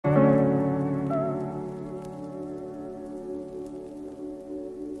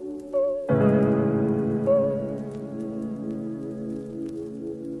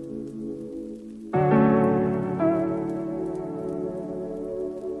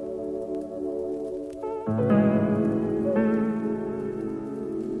Heart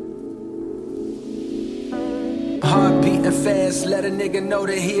beating fast, let a nigga know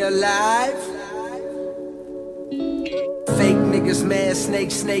that he alive. Fake niggas mad,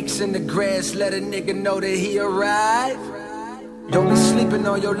 snakes in the grass, let a nigga know that he arrived. Don't be sleeping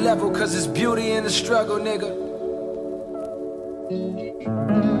on your level, cause it's beauty in the struggle, nigga.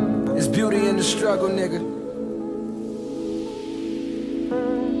 It's beauty in the struggle, nigga.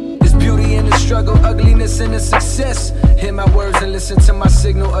 It's beauty in the struggle, ugliness in the success. Hear my words and listen to my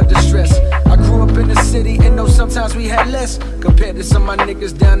signal of distress. I grew up in the city and know sometimes we had less. Compared to some of my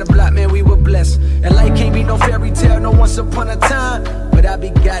niggas down the block, man, we were blessed. And life can't be no fairy tale, no once upon a time. But I be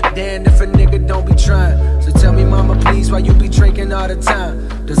goddamn if a nigga don't be trying. So tell me, mama, please, why you be drinking all the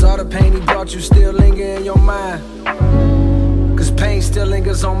time? Does all the pain he brought you still linger in your mind? Cause pain still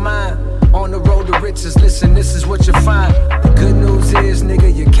lingers on mine. On the road to riches, listen, this is what you find. The good news is,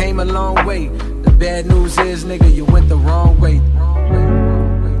 nigga, you came a long way. The bad news is, nigga, you went the wrong way.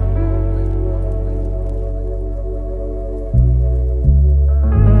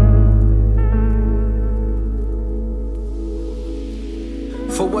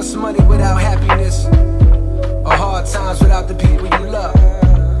 For what's money without happiness? Or hard times without the people you love?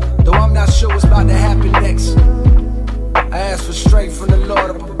 Though I'm not sure what's about to happen next, I ask for strength from the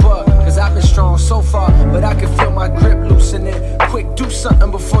Lord up above. Cause I've been strong so far, but I can feel my grip loosening. Quick, do something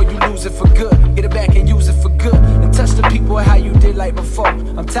before you lose it for good. Get it back and use it for good. And touch the people how you did like before.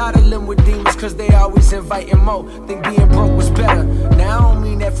 I'm tired of living with demons cause they always inviting more. Think being broke was better. Now I don't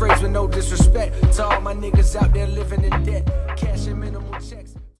mean that phrase with no disrespect to all my niggas out there living in debt, cashing minimal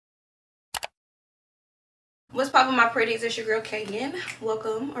checks. What's poppin', my pretties? It's your girl Canon.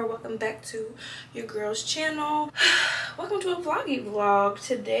 Welcome back to your girl's channel. Welcome to a vloggy vlog.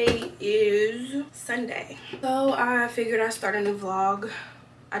 Today is Sunday, so I figured I'd start a new vlog.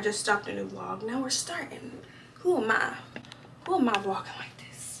 I just stopped a new vlog. Now we're starting. Who am I vlogging like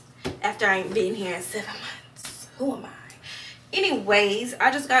this after I ain't been here in 7 months? Who am I? Anyways,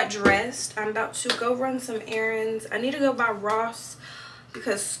 I just got dressed. I'm about to go run some errands. I need to go buy Ross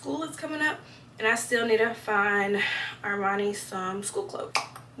because school is coming up. And I still need to find Armani some school clothes.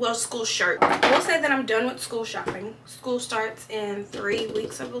 Well, school shirt. I will say that I'm done with school shopping. School starts in 3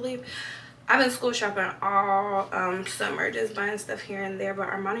 weeks, I believe. I've been school shopping all summer, just buying stuff here and there, but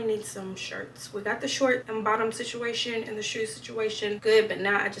Armani needs some shirts. We got the short and bottom situation and the shoe situation good, but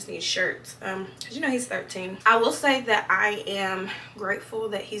now I just need shirts. Cause you know he's 13. I will say that I am grateful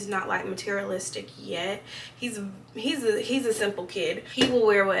that he's not like materialistic yet. He's a simple kid. He will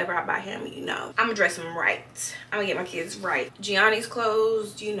wear whatever I buy him, you know. I'm gonna dress him right. I'm gonna get my kids right. Gianni's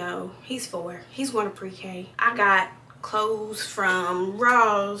clothes, you know, he's 4. He's going to pre-K. I got clothes from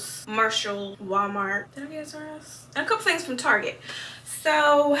Ross, Marshall, Walmart. Did I get Ross? And a couple things from Target.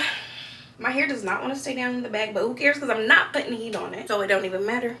 So my hair does not want to stay down in the back, but who cares because I'm not putting heat on it, so it don't even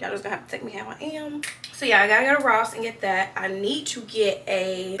matter. Y'all just gonna have to take me how I am. So yeah, I gotta go to Ross and get that. I need to get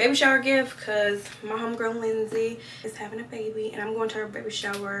a baby shower gift because my homegirl Lindsay is having a baby and I'm going to her baby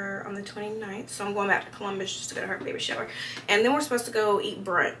shower on the 29th, so I'm going back to Columbus just to go to her baby shower, and then we're supposed to go eat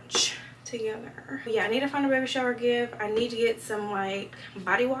brunch together. But yeah, I need to find a baby shower gift. I need to get some like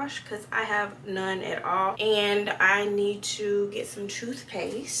body wash because I have none at all, and I need to get some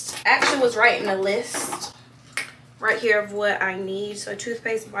toothpaste. I actually was writing a list right here of what I need. So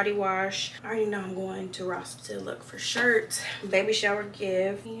toothpaste, body wash. I already know I'm going to Ross to look for shirts, baby shower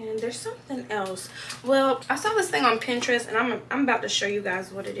gift, and there's something else. Well, I saw this thing on Pinterest and I'm about to show you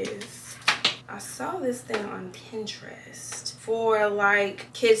guys what it is. I saw this thing on Pinterest for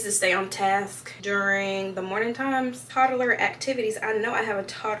like kids to stay on task during the morning times. Toddler activities. I know I have a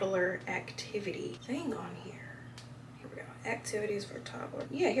toddler activity thing on here. Here we go. Activities for toddler.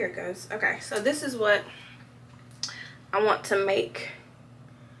 Yeah, here it goes. Okay, so this is what I want to make.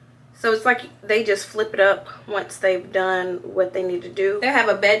 So it's like they just flip it up once they've done what they need to do. They have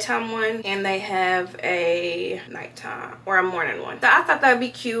a bedtime one and they have a nighttime or a morning one. So I thought that would be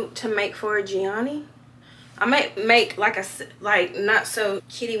cute to make for Gianni. I might make like a not so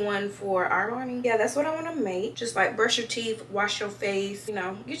kitty one for our morning. Yeah, that's what I want to make. Just like brush your teeth, wash your face, you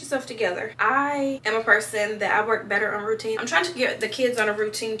know, get yourself together. I am a person that I work better on routine. I'm trying to get the kids on a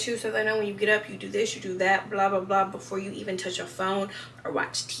routine too, so they know when you get up, you do this, you do that, blah, blah, blah, before you even touch your phone or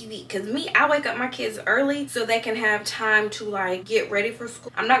watch TV. Because me, I wake up my kids early so they can have time to like get ready for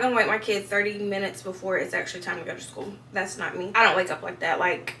school. I'm not gonna wake my kids 30 minutes before it's actually time to go to school. That's not me. I don't wake up like that.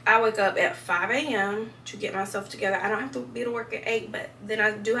 Like I wake up at 5 a.m. to get get myself together. I don't have to be to work at 8, but then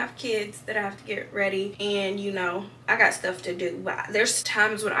I do have kids that I have to get ready, and you know, I got stuff to do. But there's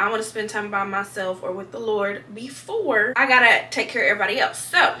times when I want to spend time by myself or with the Lord before I gotta take care of everybody else.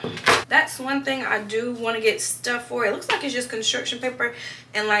 So that's one thing I do want to get stuff for. It looks like it's just construction paper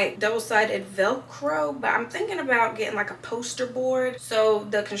and like double-sided Velcro, but I'm thinking about getting like a poster board so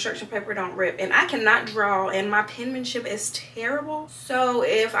the construction paper don't rip. And I cannot draw, and my penmanship is terrible, so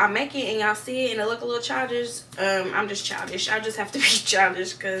if I make it and y'all see it and it look a little childish, I'm just childish. I just have to be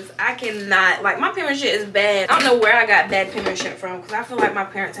childish because I cannot, like, my penmanship is bad. I don't know where I got bad penmanship from because I feel like my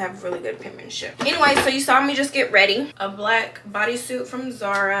parents have really good penmanship. Anyway, so you saw me just get ready. A black bodysuit from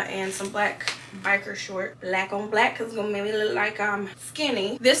Zara and some black biker short, black on black, because it's gonna make me look like I'm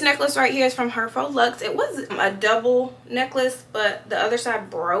skinny. This necklace right here is from Her Faux Luxe. It was a double necklace, but the other side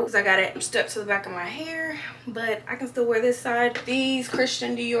broke because I got it stuck to the back of my hair, but I can still wear this side. These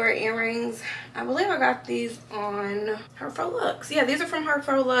Christian Dior earrings, I believe I got these on Her Faux Luxe. Yeah, these are from Her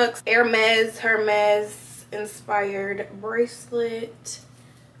Faux Luxe. Hermes inspired bracelet,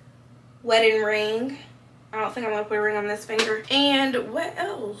 wedding ring. I don't think I'm gonna put a ring on this finger. And what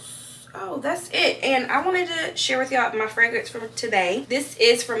else? Oh, that's it. And I wanted to share with y'all my fragrance from today. This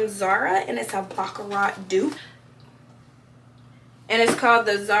is from Zara, and it's a Baccarat dupe, and it's called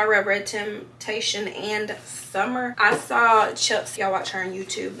the Zara Red Temptation and Summer. I saw Chelsea, y'all watch her on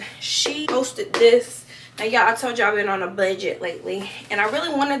YouTube, she posted this. Now y'all, I told y'all I've been on a budget lately, and I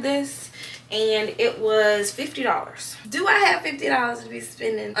really wanted this, and it was $50. Do I have $50 to be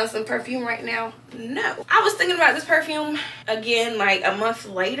spending on some perfume right now? No. I was thinking about this perfume again like a month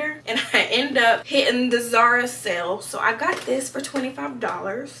later, and I end up hitting the Zara sale, so I got this for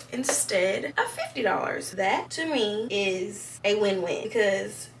 $25 instead of $50. That to me is a win-win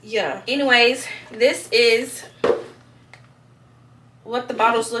because yeah. Anyways, this is what the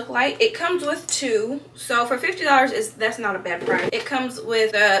bottles look like. It comes with 2, so for $50 that's not a bad price. It comes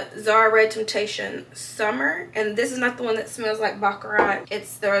with a Zara Red Temptation Summer, and this is not the one that smells like Baccarat.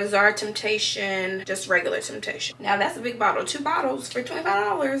 It's the Zara Temptation, just regular Temptation. Now that's a big bottle. 2 bottles for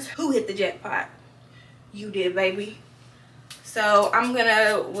 $25. Who hit the jackpot? You did, baby. So I'm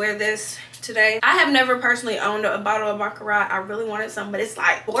gonna wear this today. I have never personally owned a bottle of Baccarat. I really wanted some, but it's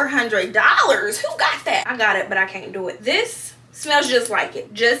like $400. Who got that? I got it, but I can't do it. This smells just like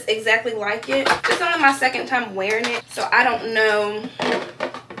it, just exactly like it. It's only my second time wearing it, so I don't know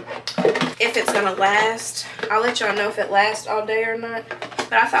if it's gonna last. I'll let y'all know if it lasts all day or not.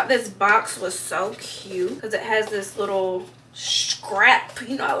 But I thought this box was so cute because it has this little scrap.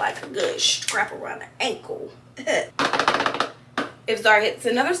 You know, I like a good scrap around the ankle. If Zara hits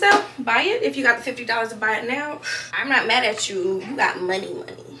another sale, buy it. If you got the $50 to buy it now, I'm not mad at you. You got money.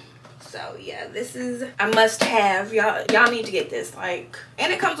 So yeah, this is a must have. Y'all need to get this, like,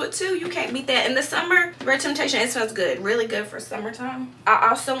 and it comes with 2. You can't beat that. In the summer, Red Temptation, it smells good, really good for summertime. I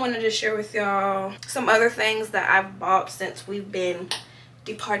also wanted to share with y'all some other things that I've bought since we've been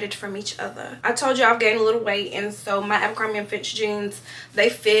departed from each other. I told you I've gained a little weight, and so my Abercrombie and Fitch jeans, they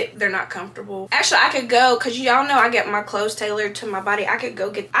fit, they're not comfortable. Actually, I could go, because y'all know I get my clothes tailored to my body. I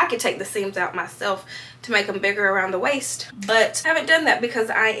could take the seams out myself to make them bigger around the waist, but I haven't done that because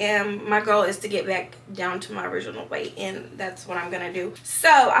my goal is to get back down to my original weight, and that's what I'm gonna do. So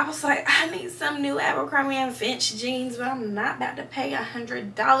I was like, I need some new Abercrombie and Fitch jeans, but I'm not about to pay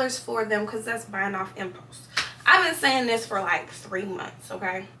 $100 for them because that's buying off impulse. I've been saying this for like 3 months,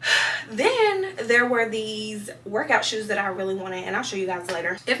 okay? Then there were these workout shoes that I really wanted, and I'll show you guys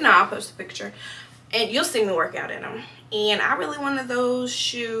later. If not, I'll post a picture and you'll see me work out in them. And I really wanted those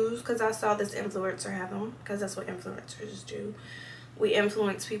shoes because I saw this influencer have them, because that's what influencers do. We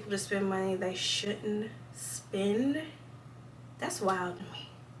influence people to spend money they shouldn't spend. That's wild to me.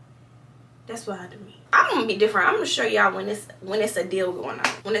 That's wild to me. I'm gonna be different. I'm gonna show y'all when it's a deal going on,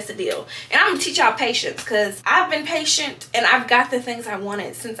 when it's a deal, and I'm gonna teach y'all patience because I've been patient and I've got the things I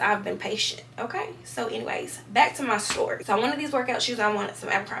wanted since I've been patient. Okay, so anyways, back to my story. So I wanted these workout shoes. I wanted some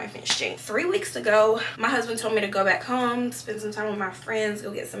Abercrombie Fitch jeans. 3 weeks ago, my husband told me to go back home, spend some time with my friends,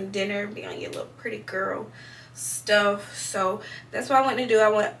 go get some dinner, be on your little pretty girl stuff. So that's what I went to do. I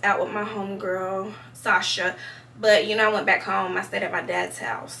went out with my homegirl Sasha. But, you know, I went back home. I stayed at my dad's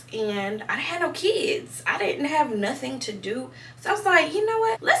house. And I had no kids. I didn't have nothing to do. So I was like, you know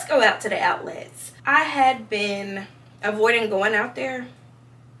what? Let's go out to the outlets. I had been avoiding going out there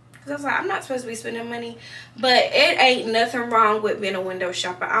because I was like, I'm not supposed to be spending money. But it ain't nothing wrong with being a window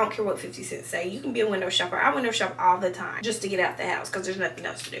shopper. I don't care what 50 Cent say. You can be a window shopper. I window shop all the time just to get out the house because there's nothing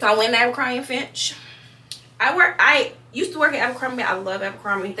else to do. So I went to Abercrombie and Fitch. used to work at Abercrombie. I love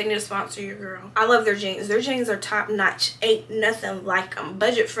Abercrombie. They need to sponsor your girl. I love their jeans. Their jeans are top notch. Ain't nothing like them.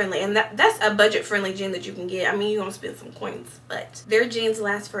 Budget friendly, and that's a budget friendly jean that you can get. I mean, you're gonna spend some coins, but their jeans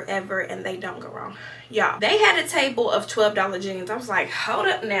last forever and they don't go wrong. Y'all, they had a table of $12 jeans. I was like, hold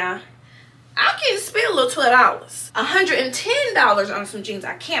up now. I can spend a little $12. $110 on some jeans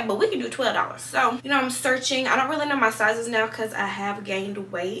I can't, but we can do $12. So, you know, I'm searching. I don't really know my sizes now because I have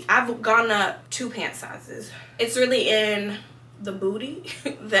gained weight. I've gone up 2 pant sizes. It's really in the booty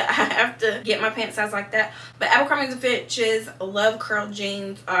that I have to get my pant size like that. But Abercrombie & Fitch's Love Curl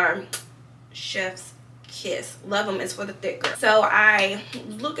jeans are chef's kiss. Love them. It's for the thick girl. So I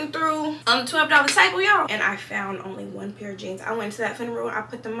was looking through on the $12 table, y'all, and I found only 1 pair of jeans. I went to that funeral, I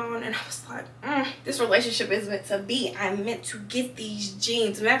put them on, and I was like, this relationship is meant to be. I'm meant to get these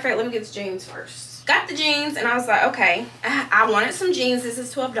jeans. Matter of fact, let me get the jeans first. Got the jeans, and I was like, okay, I wanted some jeans. This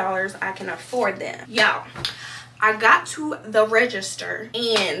is $12. I can afford them. Y'all, I got to the register,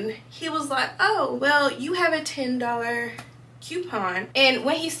 and he was like, oh, well, you have a $10 coupon. And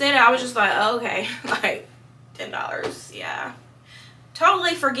when he said it, I was just like, oh, okay, like $10, yeah.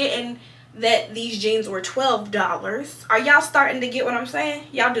 Totally forgetting that these jeans were $12. Are y'all starting to get what I'm saying?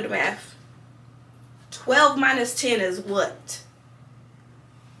 Y'all do the math. 12 minus 10 is what?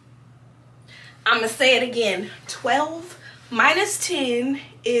 I'm gonna say it again. 12 minus 10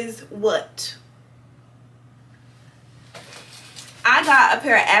 is what? I got a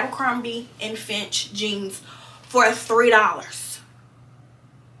pair of Abercrombie & Fitch jeans for $3.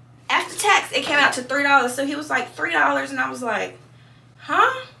 After tax, it came out to $3. So he was like, $3, and I was like,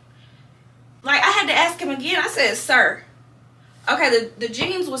 huh? Like, I had to ask him again. I said, sir, okay, the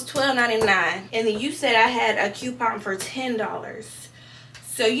jeans was $12.99, and then you said I had a coupon for $10.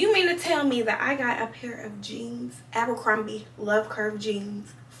 So you mean to tell me that I got a pair of jeans, Abercrombie Love Curve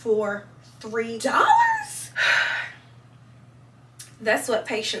jeans, for $3? That's what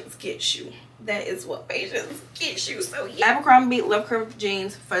patience gets you. That is what patience gets you. So yeah, Abercrombie Love Curve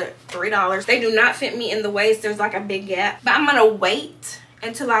jeans for $3. They do not fit me in the waist. There's like a big gap. But I'm gonna wait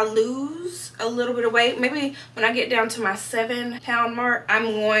until I lose a little bit of weight. Maybe when I get down to my 7-pound mark, I'm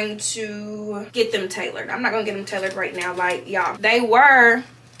going to get them tailored. I'm not gonna get them tailored right now. Like, y'all, they were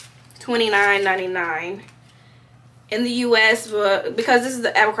 $29.99 in the US, but because this is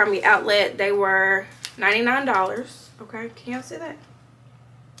the Abercrombie outlet, they were $99. Okay, can y'all see that?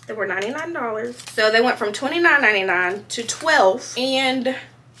 They were $99. So they went from $29.99 to $12, and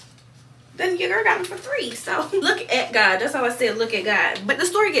then your girl got them for $3. So look at God. That's all I said. Look at God. But the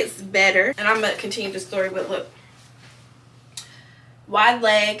story gets better, and I'm gonna continue the story. But look, wide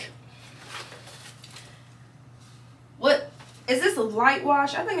leg. What is this, a light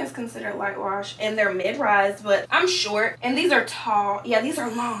wash? I think it's considered light wash, and they're mid-rise, but I'm short, and these are tall. Yeah, these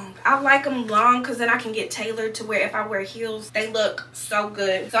are long. I like them long because then I can get tailored to where if I wear heels, they look so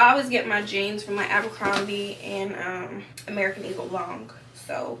good. So I always get my jeans from my Abercrombie and American Eagle long.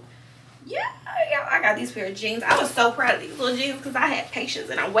 So yeah, I got these pair of jeans. I was so proud of these little jeans because I had patience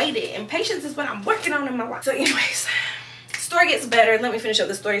and I waited, and patience is what I'm working on in my life. So anyways, story gets better. Let me finish up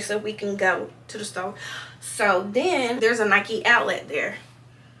the story so we can go to the store. So then there's a Nike outlet there.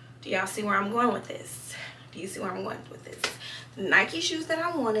 Do y'all see where I'm going with this? Do you see where I'm going with this? The Nike shoes that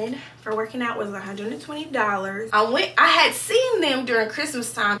I wanted for working out was $120. I had seen them during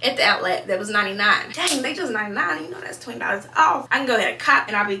Christmas time at the outlet that was $99. Dang, they just $99. You know, that's $20 off. I can go ahead and cop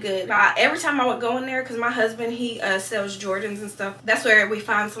and I'll be good. Every time I would go in there, because my husband, he sells Jordans and stuff. That's where we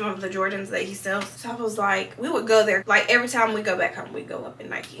find some of the Jordans that he sells. So I was like, we would go there. Like every time we go back home, we go up in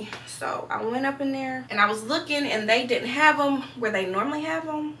Nike. So I went up in there and I was looking, and they didn't have them where they normally have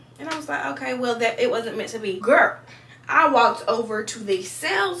them. And I was like, okay, well, that it wasn't meant to be. Girl, I walked over to the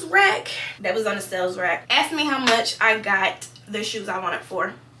sales rack that was on the sales rack. Asked me how much I got the shoes I wanted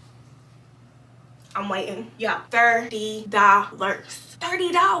for. I'm waiting. Yeah, $30.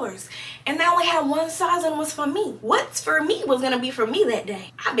 $30. And they only had one size and it was for me. What's for me was gonna be for me that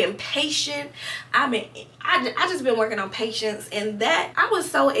day. I've been patient. I just been working on patience, and that I was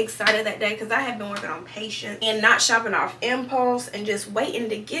so excited that day because I had been working on patience and not shopping off impulse and just waiting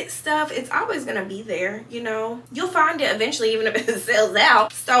to get stuff. It's always gonna be there, you know. You'll find it eventually even if it sells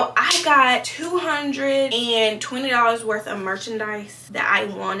out. So I got $220 worth of merchandise that I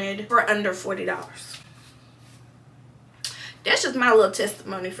wanted for under $40. That's just my little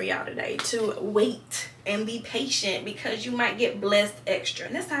testimony for y'all today, to wait and be patient because you might get blessed extra.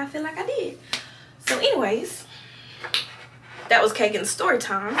 And that's how I feel like I did. So anyways, that was cake and story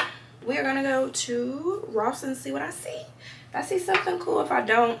time. We are gonna go to Ross and see what I see. If I see something cool, if I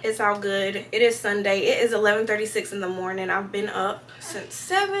don't, it's all good. It is Sunday. It is 11:36 in the morning. I've been up since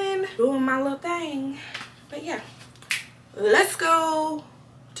 7 doing my little thing. But yeah, let's go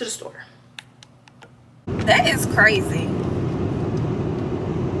to the store. That is crazy.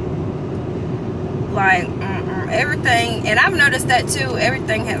 Like, everything, and I've noticed that too,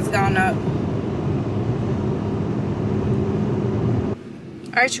 everything has gone up.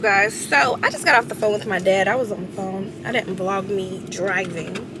 Alright, you guys, so I just got off the phone with my dad. I was on the phone. I didn't vlog me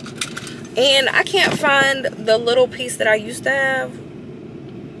driving. And I can't find the little piece that I used to have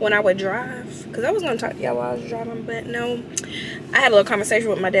when I would drive. Because I was going to talk to y'all while I was driving, but no. I had a little conversation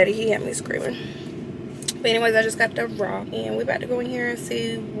with my daddy. He had me screaming. But anyways, I just got the raw. And we're about to go in here and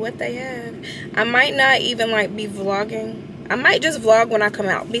see what they have. I might not even, like, be vlogging. I might just vlog when I come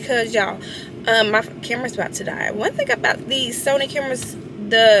out. Because, y'all, my camera's about to die. One thing about these Sony cameras,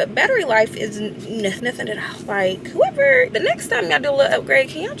 the battery life is nothing at all. Like, whoever, the next time y'all do a little upgrade,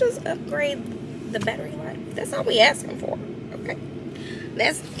 can y'all just upgrade the battery life? That's all we asking for, okay?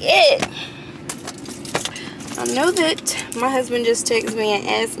 That's it. I know that my husband just texted me and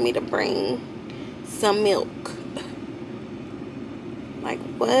asked me to bring some milk. Like,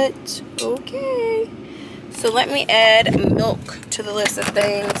 what? Okay. So let me add milk to the list of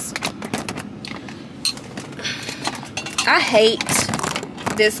things. I hate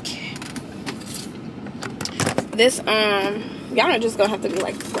this y'all are just gonna have to be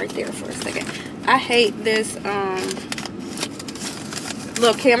like right there for a second. I hate this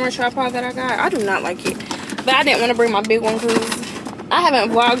little camera tripod that I got. I do not like it, but I didn't want to bring my big one because I haven't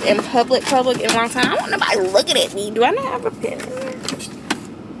vlogged in public in a long time. I don't want nobody looking at me. Do I not have a pen in there?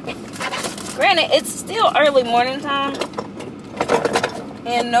 Granted, it's still early morning time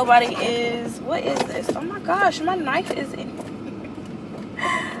and nobody is. What is this? Oh my gosh, my knife is in.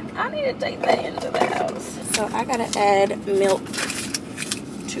 I need to take that into the house. So I gotta add milk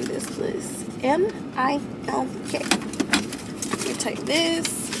to this list. M-I-L-K. You take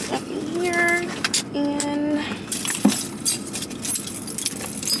this up in here and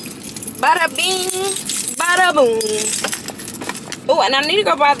bada bing, bada boom. Oh, and I need to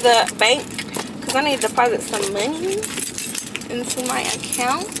go by the bank because I need to deposit some money into my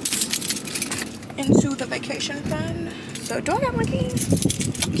account, into the vacation fund. So do I got my keys?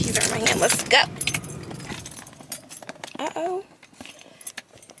 Keys are in my hand. Let's go. Uh-oh.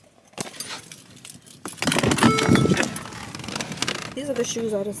 These are the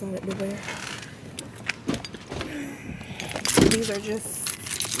shoes I decided to wear. These are just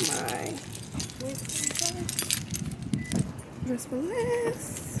my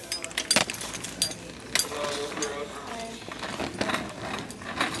wristbands.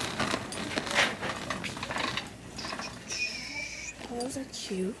 Those are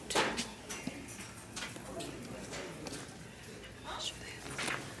cute.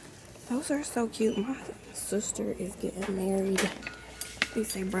 Those are so cute. My sister is getting married. They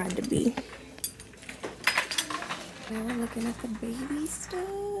say bride to be. Now we're looking at the baby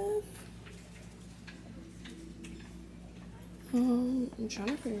stuff. I'm trying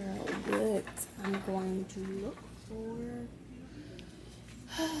to figure out what I'm going to look for.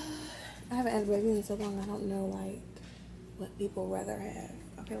 I haven't had a baby in so long. I don't know like what people rather have.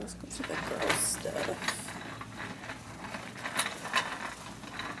 Okay, let's go to the girl stuff.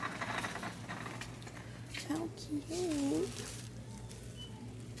 How cute.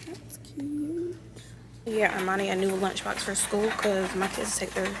 That's cute. Yeah, Armani a new lunchbox for school because my kids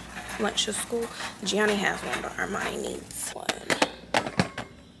take their lunch to school. Gianni has one, but Armani needs one. I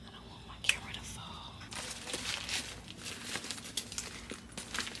don't want my camera to fall.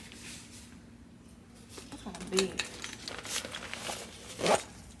 That's kind of big.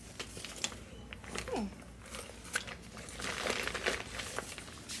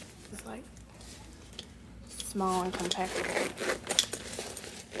 It's like small and compact.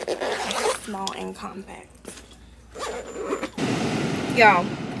 Small and compact. Y'all,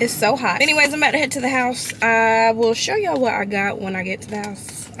 it's so hot. Anyways, I'm about to head to the house. I will show y'all what I got when I get to the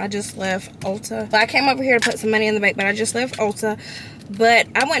house. I just left Ulta. But I came over here to put some money in the bank, but I just left Ulta. But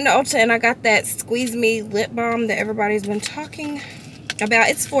I went to Ulta and I got that Squeeze Me lip balm that everybody's been talking about.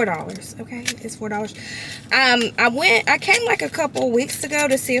 It's $4, okay? It's $4. I came like a couple weeks ago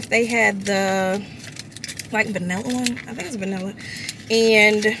to see if they had the like vanilla one. I think it's vanilla.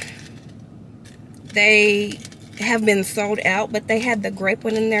 And they have been sold out, but they had the grape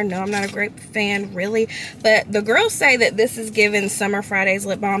one in there. No, I'm not a grape fan really, but the girls say that this is giving Summer Fridays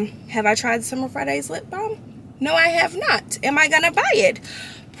lip balm. Have I tried Summer Fridays lip balm? No, I have not. Am I gonna buy it?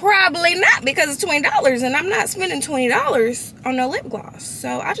 Probably not, because it's $20 and I'm not spending $20 on a lip gloss.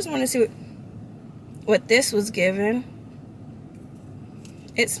 So I just want to see what this was given.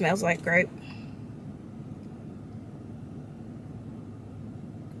 It smells like grape.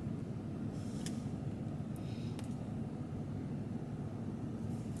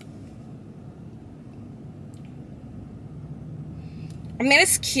 I mean,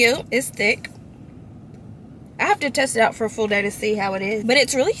 it's cute. It's thick. I have to test it out for a full day to see how it is. But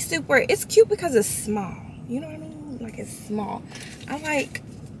it's really super. It's cute because it's small. You know what I mean? Like, it's small. I like,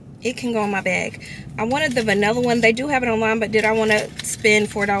 it can go in my bag. I wanted the vanilla one. They do have it online, but did I want to spend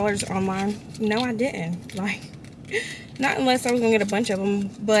 $4 online? No, I didn't. Like, not unless I was going to get a bunch of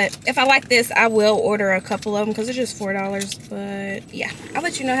them. But if I like this, I will order a couple of them because it's just $4. But yeah, I'll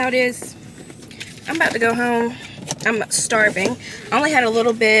let you know how it is. I'm about to go home. I'm starving. I only had a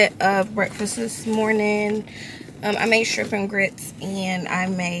little bit of breakfast this morning. I made shrimp and grits and I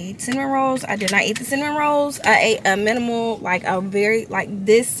made cinnamon rolls. I did not eat the cinnamon rolls. I ate a minimal, like a very, like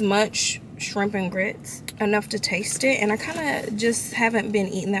this much shrimp and grits. Enough to taste it. And I kind of just haven't been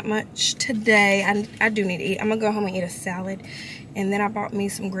eating that much today. I do need to eat. I'm going to go home and eat a salad. And then I bought me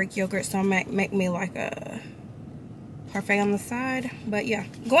some Greek yogurt. So I'm going to make me like a parfait on the side. But yeah,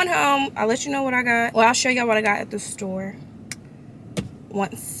 going home. I'll let you know what I got. Well, I'll show y'all what I got at the store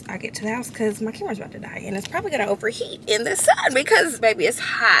once I get to the house, because my camera's about to die and it's probably gonna overheat in the sun because baby, it's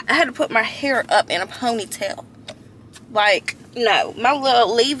hot. I had to put my hair up in a ponytail. Like, no, my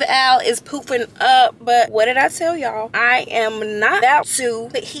little leave out is poofing up. But what did I tell y'all? I am not about to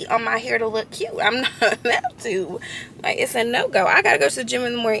put heat on my hair to look cute. I'm not about to. Like, it's a no-go. I gotta go to the gym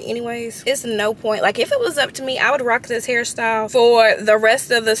in the morning anyways. It's no point. Like, if it was up to me, I would rock this hairstyle for the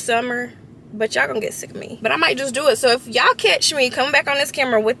rest of the summer. But y'all gonna get sick of me. But I might just do it. So if y'all catch me coming back on this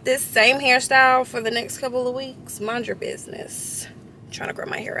camera with this same hairstyle for the next couple of weeks, mind your business. I'm trying to grow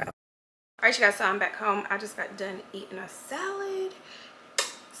my hair out. Alright, you guys, so I'm back home. I just got done eating a salad.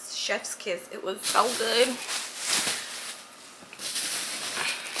 Chef's kiss. It was so good.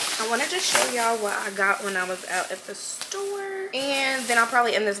 I wanted to show y'all what I got when I was out at the store. And then I'll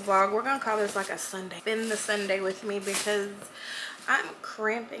probably end this vlog. We're gonna call this like a Sunday. Spend the Sunday with me because I'm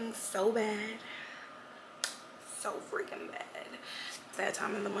cramping so bad. So freaking bad. It's that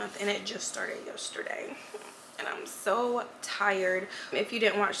time of the month and it just started yesterday. And I'm so tired. If you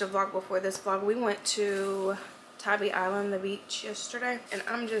didn't watch the vlog before this vlog, we went to Tybee Island, the beach, yesterday. And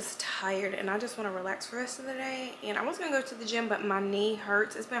I'm just tired and I just want to relax for the rest of the day. And I was going to go to the gym, but my knee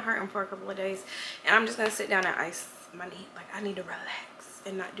hurts. It's been hurting for a couple of days. And I'm just going to sit down and ice my knee. Like, I need to relax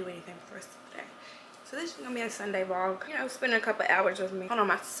and not do anything for the rest of the day. So this is going to be a Sunday vlog. You know, spending a couple hours with me. Hold on,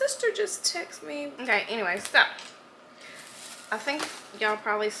 my sister just texted me. Okay, anyway, so I think y'all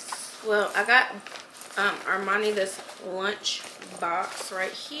probably, well, I got Armani this lunch box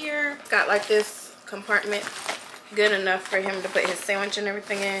right here. Got like this compartment good enough for him to put his sandwich and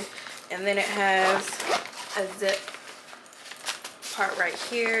everything in. And then it has a zip part right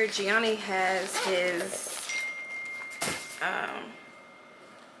here. Gianni has his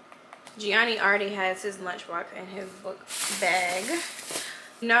Gianni already has his lunchbox and his book bag.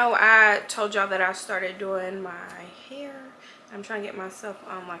 No, I told y'all that I started doing my hair. I'm trying to get myself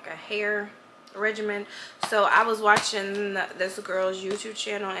on like a hair regimen. So I was watching this girl's YouTube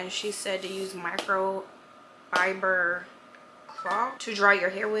channel and she said to use microfiber cloth to dry your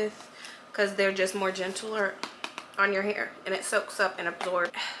hair with because they're just more gentler on your hair and it soaks up and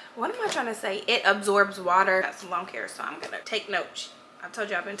absorbs. What am I trying to say? It absorbs water. Got some long hair, so I'm gonna take notes. I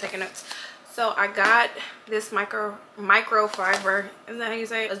told you I've been taking notes. So I got this microfiber, isn't that how you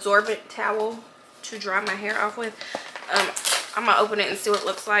say it? Absorbent towel to dry my hair off with. I'm gonna open it and see what it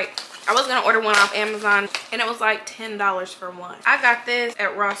looks like. I was gonna order one off Amazon and it was like $10 for one. I got this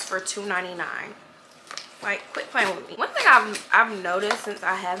at Ross for $2.99. Like, quit playing with me. One thing I've noticed since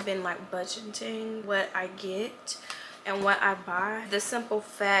I have been like budgeting what I get and what I buy, the simple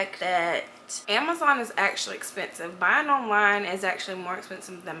fact that Amazon is actually expensive. Buying online is actually more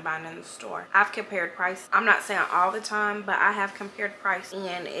expensive than buying in the store. I've compared price. I'm not saying all the time, but I have compared price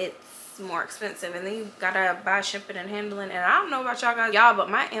and it's more expensive. And then you gotta buy shipping and handling. And I don't know about y'all guys, but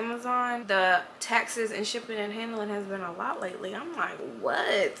my Amazon, the taxes and shipping and handling has been a lot lately. I'm like,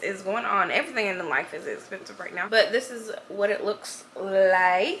 what is going on? Everything in life is expensive right now. But this is what it looks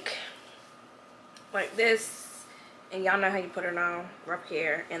like this. And y'all know how you put it on right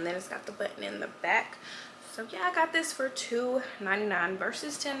here. And then it's got the button in the back. So yeah, I got this for $2.99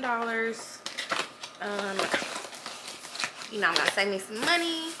 versus $10. You know, I'm gonna save me some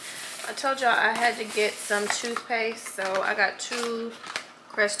money. I told y'all I had to get some toothpaste. So I got 2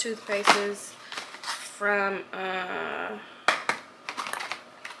 Crest toothpastes from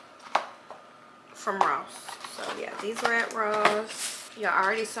Ross. So yeah, these were at Ross. Y'all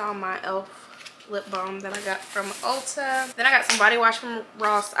already saw my e.l.f. lip balm that I got from Ulta. Then I got some body wash from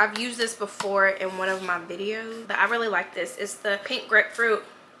Ross. I've used this before in one of my videos, but I really like this. It's the pink grapefruit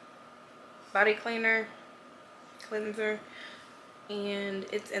body cleanser, and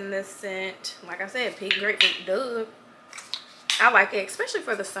it's in this scent. Like I said, pink grapefruit, duh. I like it, especially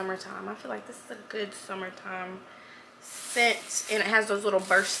for the summertime. I feel like this is a good summertime scent, and it has those little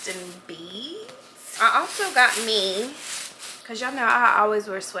bursting beads. I also got me, because y'all know I always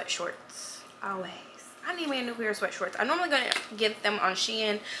wear sweat shorts. Always. I need me a new pair of sweat shorts. I'm normally going to get them on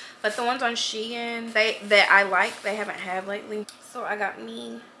Shein, but the ones on Shein that I like, they haven't had lately. So I got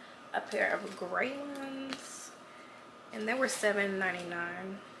me a pair of gray ones, and they were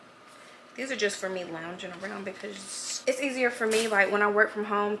 $7.99. These are just for me lounging around, because it's easier for me, like when I work from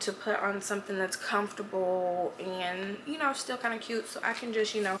home, to put on something that's comfortable and, you know, still kind of cute. So I can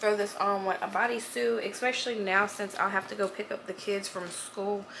just, you know, throw this on with a bodysuit, especially now since I'll have to go pick up the kids from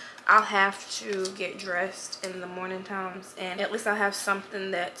school. I'll have to get dressed in the morning times, and at least I'll have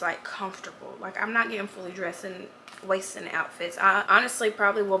something that's like comfortable. Like I'm not getting fully dressed and wasting outfits. I honestly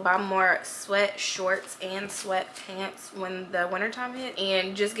probably will buy more sweat shorts and sweat pants when the wintertime hits,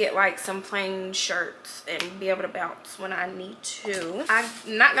 and just get like some plain shirts and be able to bounce when I need to. I'm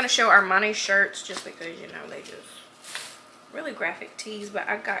not going to show Armani shirts just because, you know, they just really graphic tees, but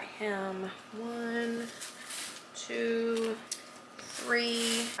I got him 1, 2,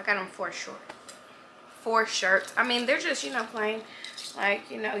 3. I got him 4 shirts. I mean, they're just, you know, plain. Like,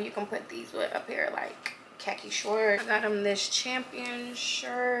 you know, you can put these with a pair of like khaki shorts. I got him this Champion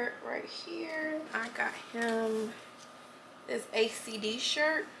shirt right here. I got him this ACDC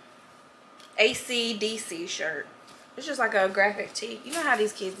shirt. It's just like a graphic tee. You know how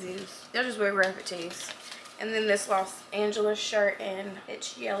these kids use. They'll just wear graphic tees. And then this Los Angeles shirt, and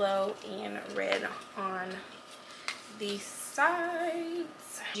it's yellow and red on the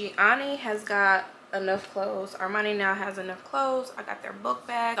sides. Gianni has got enough clothes. Armani now has enough clothes. I got their book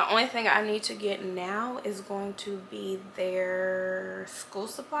bag. The only thing I need to get now is going to be their school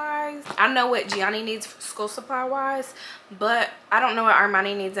supplies. I know what Gianni needs school supply wise, but I don't know what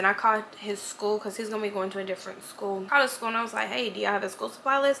Armani needs. And I called his school because he's gonna be going to a different school. I called his school and I was like, hey, do y'all have a school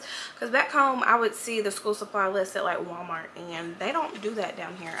supply list? Because back home I would see the school supply list at like Walmart, and they don't do that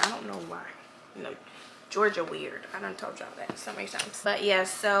down here. I don't know why. You know, Georgia weird. I done told y'all that so many times. But yeah,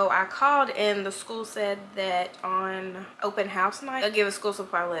 so I called and the school said that on open house night they'll give a school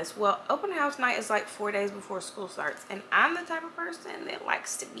supply list. Well, open house night is like 4 days before school starts, and I'm the type of person that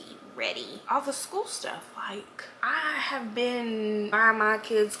likes to be ready. All the school stuff, like I have been buying my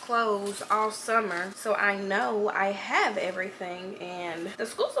kids clothes all summer, so I know I have everything. And the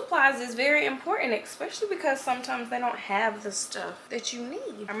school supplies is very important, especially because sometimes they don't have the stuff that you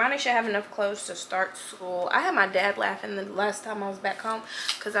need. Armani should have enough clothes to start school. I had my dad laughing the last time I was back home,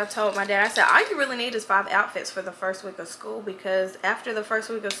 because I told my dad, I said, all you really need is 5 outfits for the first week of school, because after the first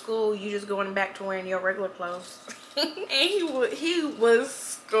week of school you just going back to wearing your regular clothes. And he was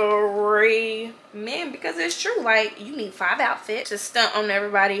screaming, because it's true. Like, you need 5 outfits to stunt on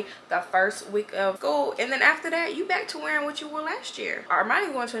everybody the first week of school, and then after that you back to wearing what you wore last year.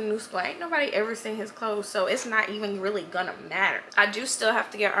 Armani's going to a new school. Ain't nobody ever seen his clothes, so it's not even really gonna matter. I do still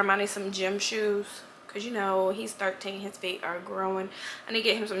have to get Armani some gym shoes, because you know he's 13, his feet are growing. I need to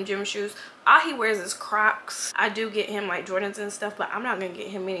get him some gym shoes. All he wears is Crocs. I do get him like Jordans and stuff, but I'm not gonna get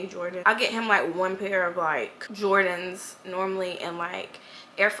him many Jordans. I'll get him like 1 pair of like Jordans normally, and like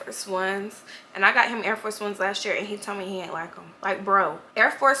Air Force Ones. And I got him Air Force Ones last year and he told me he ain't like them. Like, bro,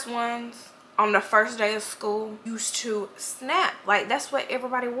 Air Force Ones on the first day of school used to snap. Like, that's what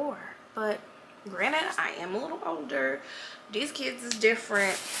everybody wore. But granted, I am a little older. These kids is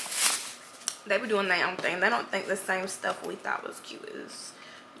different. They be doing their own thing. They don't think the same stuff we thought was cute is,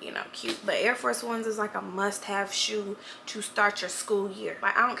 you know, cute. But Air Force Ones is like a must-have shoe to start your school year.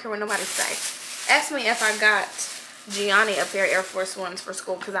 Like, I don't care what nobody say. Ask me if I got Gianni a pair of Air Force Ones for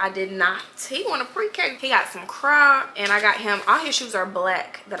school, because I did not. He went to pre-K. He got some Crocs, and I got him, all his shoes are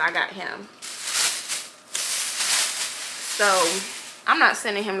black that I got him. So I'm not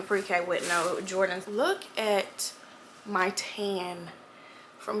sending him to pre-K with no Jordans. Look at my tan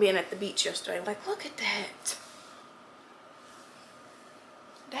from being at the beach yesterday. Like, look at that.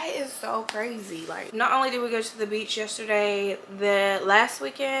 That is so crazy. Like, not only did we go to the beach yesterday, the last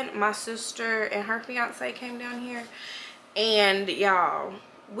weekend my sister and her fiance came down here, and y'all,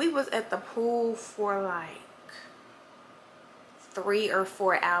 we was at the pool for like 3 or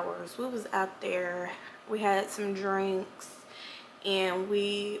 4 hours. We was out there, we had some drinks, and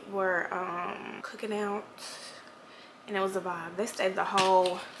we were cooking out, and it was a vibe. They stayed the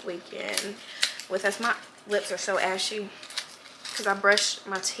whole weekend with us. My lips are so ashy because I brushed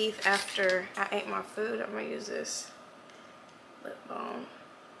my teeth after I ate my food. I'm gonna use this lip balm.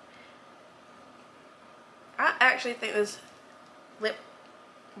 I actually think this lip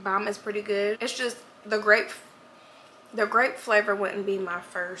balm is pretty good. It's just the grape flavor wouldn't be my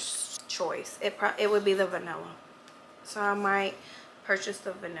first choice. It would be the vanilla. So I might purchase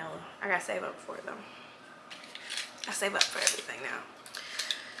the vanilla. I gotta save up for them. I save up for everything now.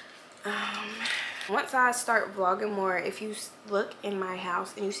 Once I start vlogging more, if you look in my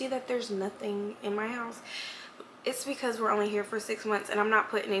house and you see that there's nothing in my house, it's because we're only here for 6 months and I'm not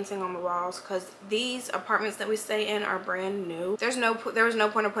putting anything on the walls because these apartments that we stay in are brand new. There was no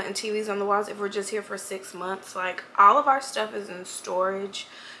point of putting TVs on the walls if we're just here for 6 months. Like, all of our stuff is in storage,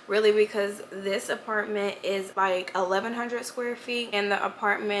 really, because this apartment is like 1,100 square feet and the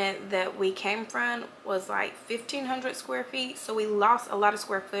apartment that we came from was like 1,500 square feet. So we lost a lot of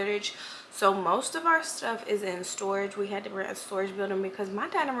square footage. So most of our stuff is in storage. We had to rent a storage building because my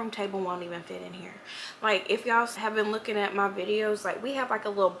dining room table won't even fit in here. Like, if y'all have been looking at my videos, like, we have like a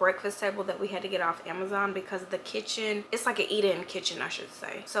little breakfast table that we had to get off Amazon because the kitchen, it's like an eat-in kitchen, I should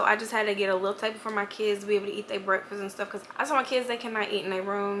say. So I just had to get a little table for my kids to be able to eat their breakfast and stuff, because I told my kids they cannot eat in their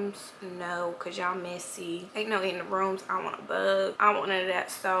rooms. No, because y'all messy. Ain't no eating in the rooms. I want a bug. I don't want none of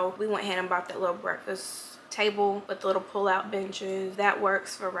that. So we went ahead and bought that little breakfast table with little pull-out benches. That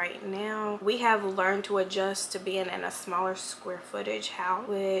works for right now. We have learned to adjust to being in a smaller square footage house,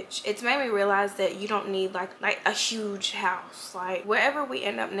 which it's made me realize that you don't need like a huge house. Like, wherever we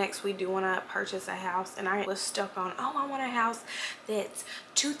end up next, we do want to purchase a house, and I was stuck on, oh, I want a house that's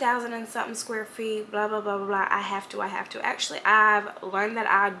 2,000 and something square feet, blah blah blah blah blah. I have to. Actually, I've learned that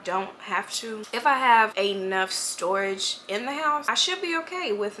I don't have to. If I have enough storage in the house, I should be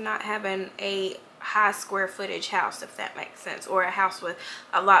okay with not having a high square footage house, if that makes sense, or a house with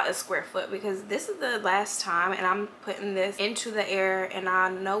a lot of square foot, because this is the last time, and I'm putting this into the air, and I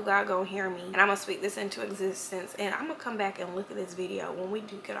know God gonna hear me, and I'm gonna speak this into existence, and I'm gonna come back and look at this video when we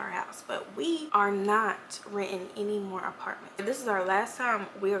do get our house. But we are not renting any more apartments. This is our last time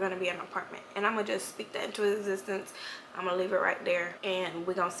we are gonna be in an apartment, and I'm gonna just speak that into existence. I'm gonna leave it right there, and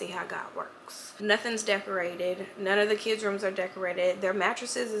we're gonna see how God works. Nothing's decorated. None of the kids' rooms are decorated. Their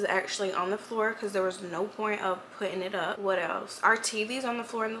mattresses is actually on the floor because there was no point of putting it up. What else? Our TV's on the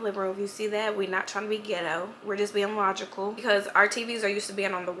floor in the living room. If you see that, we're not trying to be ghetto. We're just being logical, because our TVs are used to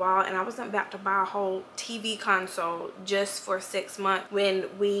being on the wall, and I wasn't about to buy a whole TV console just for 6 months. When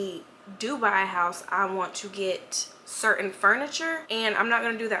we do buy a house, I want to get certain furniture, and I'm not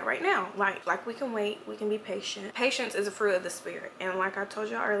gonna do that right now. Like we can wait, we can be patient. Patience is a fruit of the spirit, and like I told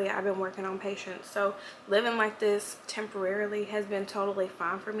y'all earlier, I've been working on patience. So living like this temporarily has been totally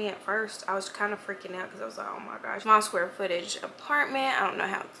fine for me. At first I was kind of freaking out because I was like, oh my gosh, small square footage apartment, I don't know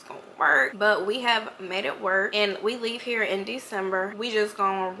how it's gonna work, but we have made it work, and we leave here in December. We just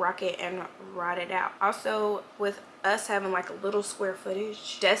gonna rock it and ride it out. Also, with us having like a little square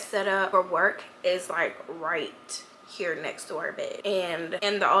footage, desk setup for work is like right here next to our bed. And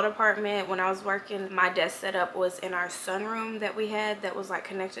in the old apartment, when I was working, my desk setup was in our sunroom that we had that was like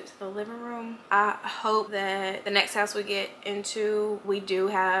connected to the living room. I hope that the next house we get into, we do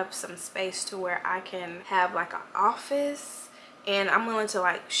have some space to where I can have like an office, and I'm willing to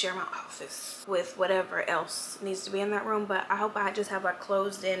like share my office with whatever else needs to be in that room. But I hope I just have a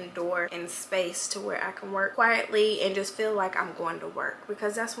closed in door and space to where I can work quietly and just feel like I'm going to work,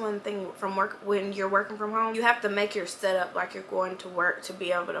 because that's one thing from work. When you're working from home, you have to make your setup like you're going to work to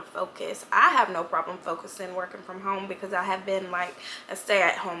be able to focus. I have no problem focusing working from home because I have been like a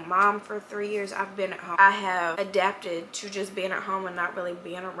stay-at-home mom for 3 years. I've been at home. I have adapted to just being at home and not really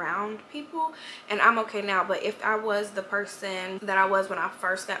being around people, and I'm okay now. But if I was the person that I was when I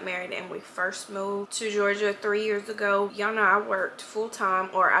first got married and we first moved to Georgia 3 years ago, y'all know I worked full-time,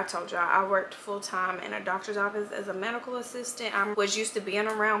 or I told y'all I worked full-time in a doctor's office as a medical assistant. I was used to being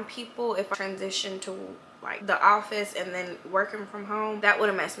around people. If I transitioned to like the office and then working from home, that would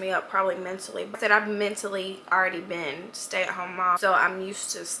have messed me up probably mentally. But I said I've mentally already been stay-at-home mom, so I'm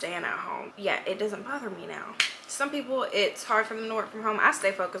used to staying at home. Yeah, it doesn't bother me now. Some people, it's hard for them to work from home. I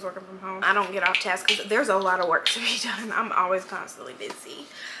stay focused working from home. I don't get off task because there's a lot of work to be done. I'm always constantly busy.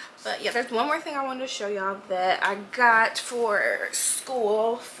 But yeah, there's one more thing I wanted to show y'all that I got for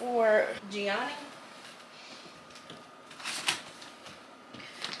school for Gianni.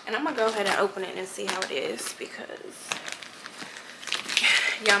 And I'm gonna go ahead and open it and see how it is, because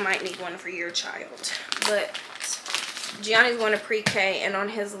y'all might need one for your child. But Gianni's going to pre-K, and on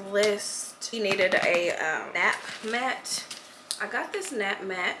his list he needed a nap mat. I got this nap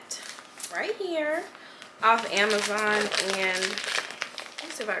mat right here off Amazon, and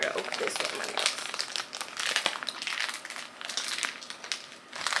let's see if I can open this with my nails.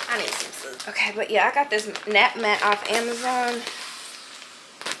 I need some food. Okay, but yeah, I got this nap mat off Amazon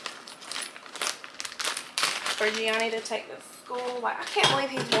for Gianni to take to school. Like, I can't believe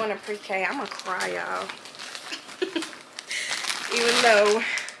he's going to pre-K. I'm gonna cry, y'all. Even though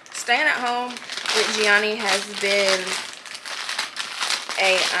staying at home with Gianni has been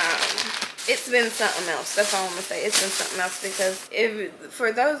it's been something else. That's all I'm gonna say. It's been something else, because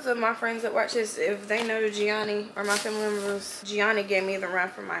for those of my friends that watch this, if they know Gianni or my family members, Gianni gave me the run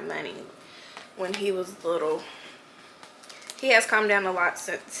for my money when he was little. He has calmed down a lot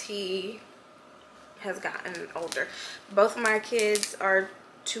since he has gotten older. Both of my kids are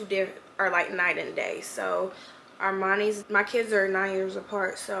like night and day. So Armani's, my kids are 9 years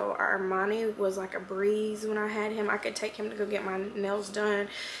apart, so Armani was like a breeze when I had him. I could take him to go get my nails done,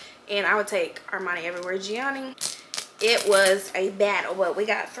 and I would take Armani everywhere. Gianni, it was a battle, but we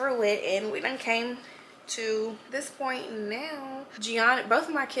got through it, and we done came to this point now. Gianni, both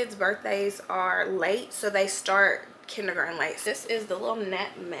of my kids' birthdays are late, so they start kindergarten late. This is the little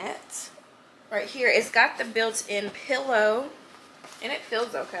nap mat right here. It's got the built-in pillow, and it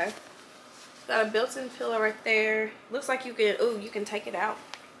feels okay. Got a built-in pillow right there. Looks like you can take it out.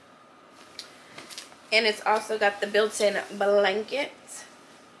 And it's also got the built-in blanket.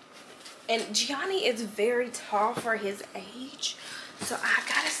 And Gianni is very tall for his age, so I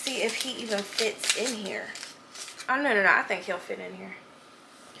gotta see if he even fits in here. Oh, no, I think he'll fit in here.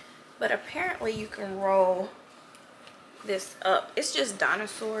 But apparently you can roll this up. It's just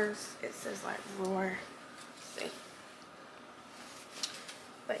dinosaurs. It says like roar. Let's see.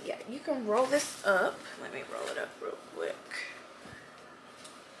 But yeah, you can roll this up. Let me roll it up real quick.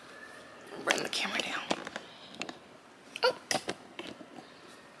 Bring the camera down. Oh.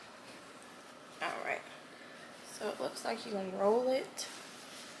 Alright. So it looks like you can roll it.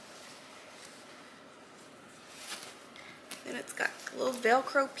 Then it's got little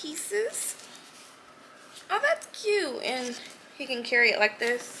Velcro pieces. Oh, that's cute. And he can carry it like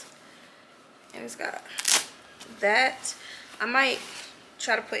this. And it's got that. I might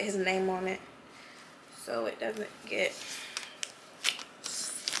try to put his name on it so it doesn't get,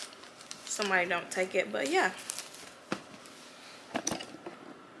 somebody don't take it. But yeah,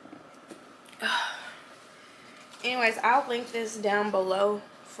 anyways, I'll link this down below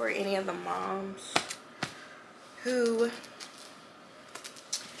for any of the moms who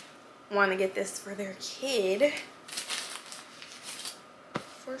want to get this for their kid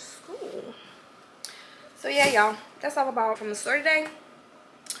for school. So yeah, y'all, that's all about from the store today.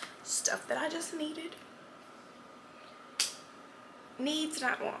 Stuff that I just needed. Needs,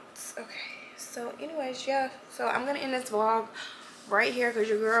 not wants. Okay, so anyways, yeah, so I'm gonna end this vlog right here because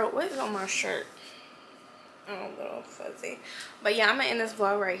your girl, what is on my shirt? Oh, a little fuzzy. But yeah, I'm gonna end this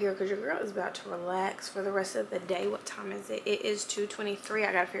vlog right here because your girl is about to relax for the rest of the day. What time is it? It is 2:23.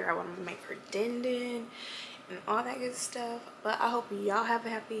 I gotta figure out what I'm gonna make for din and all that good stuff. But I hope y'all have a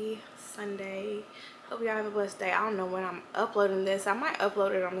happy Sunday. Hope y'all have a blessed day. I don't know when I'm uploading this. I might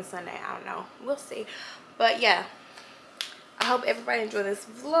upload it on the Sunday. I don't know. We'll see. But yeah, I hope everybody enjoyed this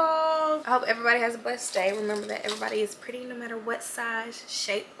vlog. I hope everybody has a blessed day. Remember that everybody is pretty no matter what size,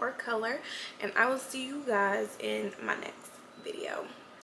 shape, or color. And I will see you guys in my next video.